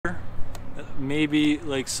maybe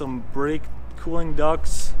like some brake cooling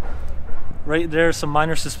ducts. Right there, some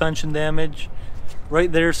minor suspension damage. Right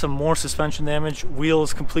there, some more suspension damage. Wheel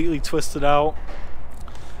is completely twisted out.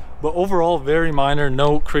 But overall, very minor,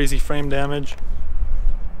 no crazy frame damage.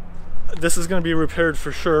 This is going to be repaired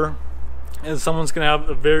for sure, and someone's going to have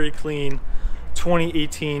a very clean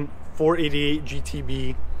 2018 488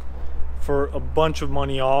 GTB for a bunch of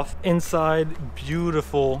money off. Inside,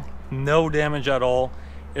 beautiful, no damage at all.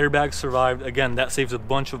 Airbags survived. Again, that saves a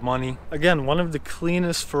bunch of money. Again, one of the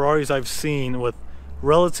cleanest Ferraris I've seen with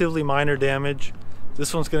relatively minor damage.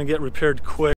 This one's going to get repaired quick.